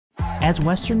As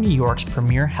Western New York's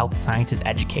premier health sciences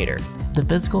educator, the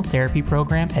physical therapy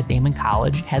program at Daemen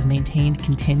College has maintained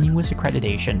continuous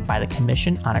accreditation by the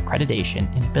Commission on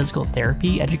Accreditation in Physical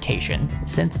Therapy Education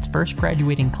since its first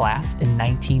graduating class in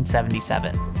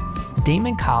 1977.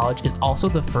 Daemen College is also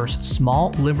the first small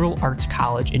liberal arts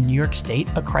college in New York State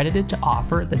accredited to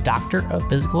offer the Doctor of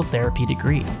Physical Therapy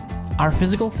degree. Our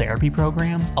physical therapy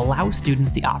programs allow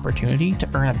students the opportunity to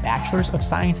earn a Bachelor's of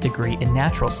Science degree in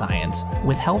natural science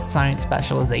with health science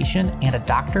specialization and a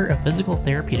Doctor of Physical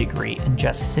Therapy degree in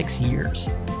just 6 years.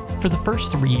 For the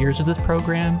first 3 years of this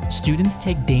program, students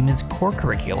take Daemen's core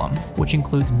curriculum, which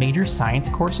includes major science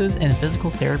courses and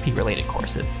physical therapy related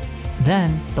courses.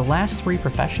 Then, the last 3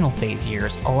 professional phase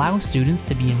years allow students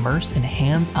to be immersed in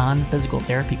hands-on physical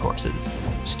therapy courses.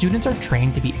 Students are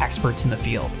trained to be experts in the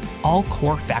field. All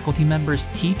core faculty members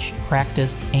teach,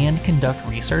 practice, and conduct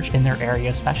research in their area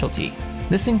of specialty.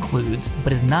 This includes,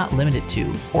 but is not limited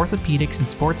to, orthopedics and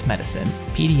sports medicine,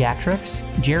 pediatrics,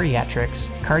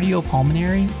 geriatrics,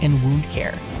 cardiopulmonary, and wound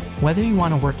care. Whether you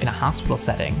want to work in a hospital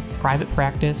setting, private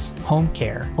practice, home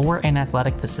care, or an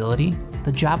athletic facility,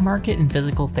 the job market in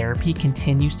physical therapy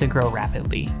continues to grow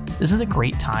rapidly. This is a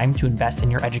great time to invest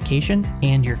in your education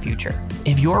and your future.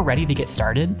 If you're ready to get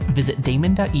started, visit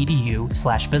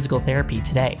daemen.edu/physicaltherapy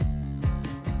today.